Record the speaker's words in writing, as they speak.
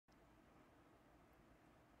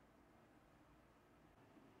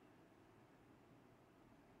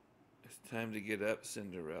It's time to get up,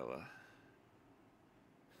 Cinderella.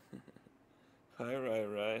 Hi,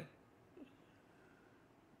 Rai.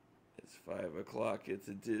 It's 5 o'clock. It's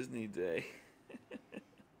a Disney day.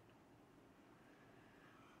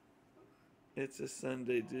 It's a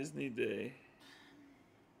Sunday Disney day.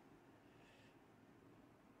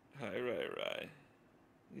 Hi, Rai.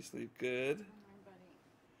 You sleep good?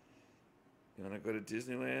 You want to go to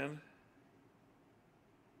Disneyland?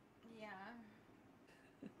 Yeah.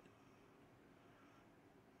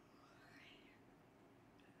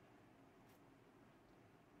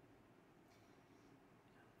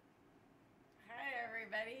 Hi,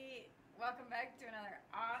 everybody. Welcome back to another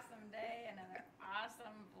awesome day, another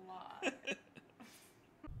awesome vlog.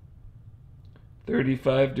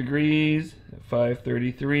 35 degrees at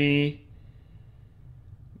 5:33.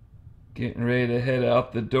 Getting ready to head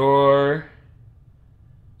out the door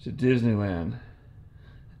to Disneyland.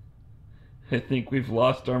 I think we've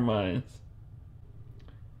lost our minds.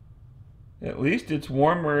 At least it's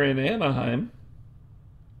warmer in Anaheim.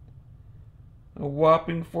 A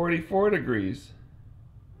whopping 44 degrees.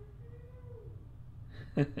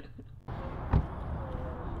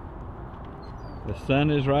 The sun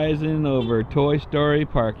is rising over Toy Story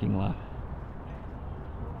parking lot.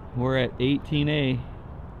 We're at 18A.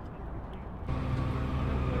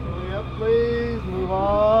 Way up, please. Move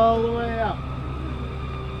all the way up.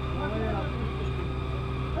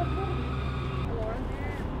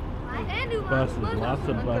 Buses, lots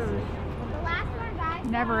of buses.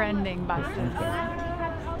 Never-ending buses.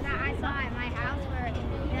 I saw at my house where the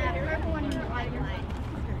purple one was white light.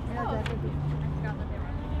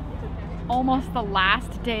 Almost the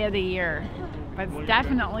last day of the year, but it's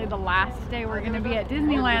definitely the last day we're going to be at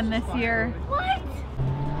Disneyland this year. What?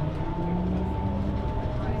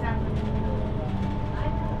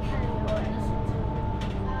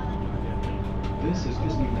 This is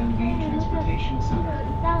Disneyland Main Transportation Center.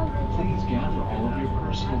 Please gather all of your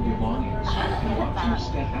personal belongings and watch your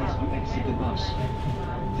step as you exit the bus.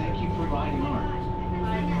 Thank you for riding on.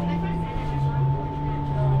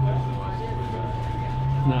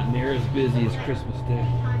 Not near as busy as Christmas Day.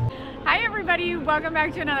 Hi everybody, welcome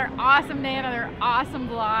back to another awesome day, another awesome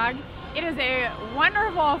vlog. It is a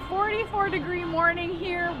wonderful 44-degree morning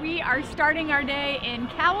here. We are starting our day in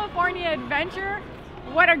California Adventure.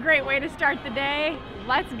 What a great way to start the day.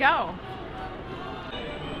 Let's go.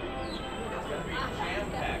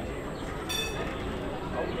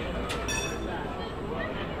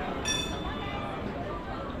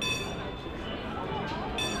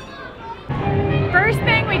 First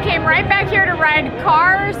thing, we came right back here to ride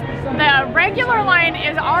Cars. The regular line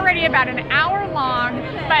is already about an hour long,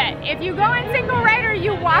 but if you go in single rider,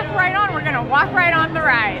 you walk right on. We're gonna walk right on the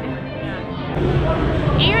ride.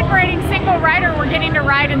 Even riding single rider, we're getting to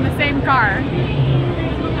ride in the same car.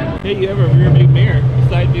 Hey, you have a rear view mirror, a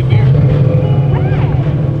side view mirror.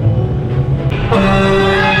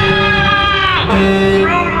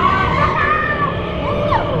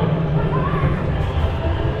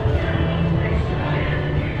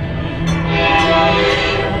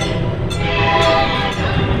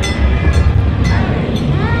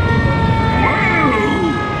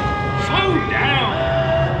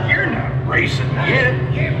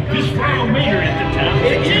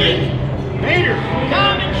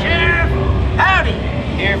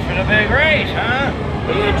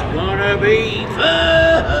 It's gonna be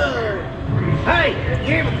fun! Hey,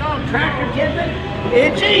 you ever gone tractor tipping?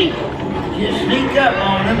 It's easy. Just sneak up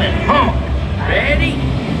on them and honk. Ready?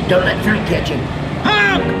 Don't let Frank catch you.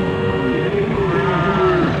 Honk!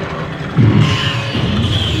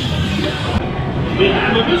 We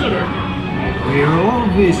have a visitor. We're all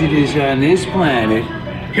visitors on this planet.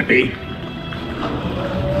 Hippie.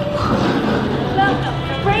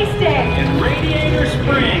 Race day. In Radiator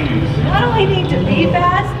Springs. Not only need to be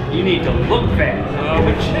fast, You need to look fast. But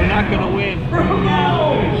we're not gonna win. Who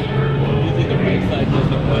knows? You think the right side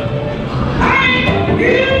doesn't win?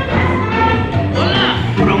 Hola.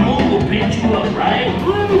 Ramon will pinch you up, right?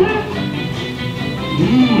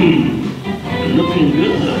 Looking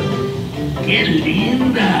good. Que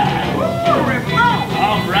linda.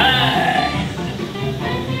 All right.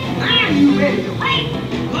 Are you ready to wait?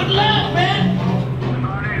 Good luck, man.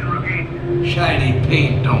 Shiny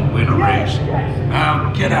paint don't win a race.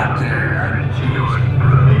 Now get out there and choose.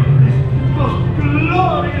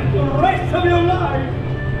 Glorious the rest of your life.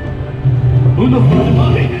 Uno for the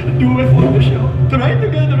money, do it for the show. Try to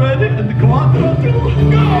get ready and go on to go!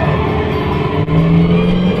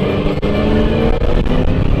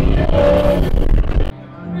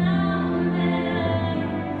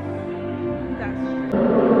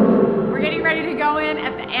 We're getting ready to go in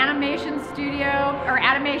at the animation studio, or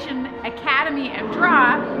Animation Academy and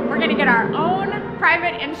Draw, we're gonna get our own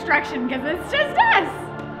private instruction because it's just us.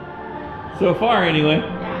 So far, anyway.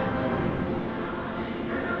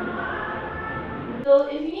 So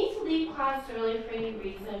if you need to leave class early for any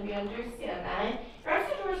reason, we understand that. Your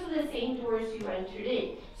exit doors are the same doors you entered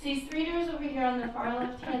in. So these 3 doors over here on the far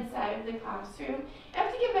left-hand side of the classroom, you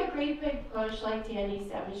have to give a great big push like Danny's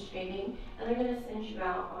demonstrating, and they're going to send you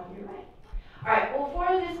out on your way. Alright, well for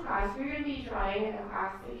this class, we're going to be drawing a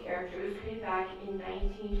classic character who was created back in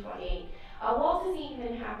 1928. Walt Disney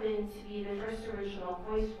even happened to be the first original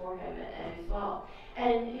voice for him as well.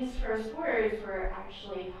 And his first words were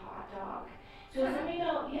actually hot dog. So does anybody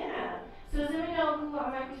know, so does anybody know who I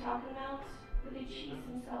might be talking about? The big cheese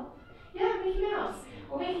himself? Yeah, Mickey Mouse.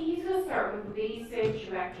 Well, Mickey, he's going to start with the basic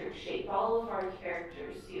geometric shape. All of our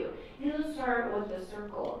characters do. He's going to start with a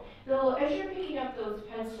circle. Though, as you're picking up those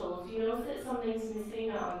pencils, you notice that something's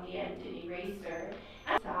missing on the end, an eraser.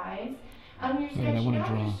 And sides. You're sketching out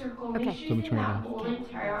your circle. Make sure you that whole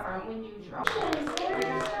entire arm when you draw.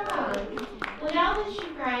 Well, now that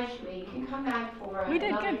you graduate, you can come back for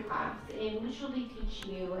another class in which will be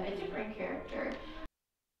teaching you a different character.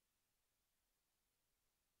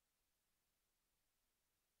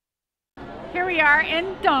 Here we are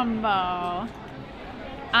in Dumbo.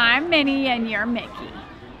 I'm Minnie and you're Mickey.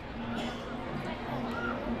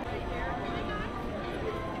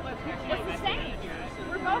 It's the same.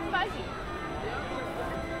 We're both fuzzy.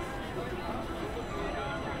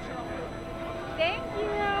 Thank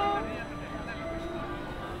you.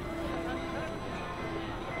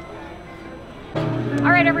 All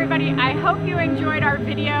right, everybody, I hope you enjoyed our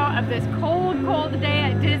video of this cold, cold day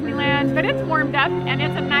at Disneyland, but it's warmed up and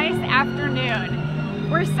it's a nice afternoon.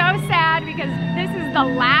 We're so sad because this is the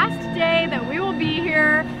last day that we will be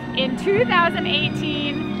here in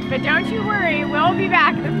 2018, but don't you worry, we'll be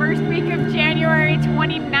back the first week of January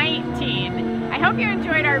 2019. I hope you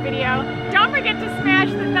enjoyed our video. Don't forget to smash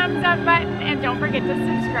the thumbs up button and don't forget to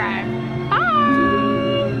subscribe.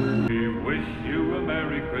 Bye! We wish you a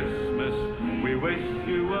Merry Christmas. We wish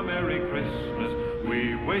you a Merry Christmas.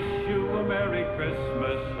 We wish you a Merry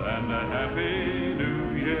Christmas and a Happy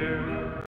New Year.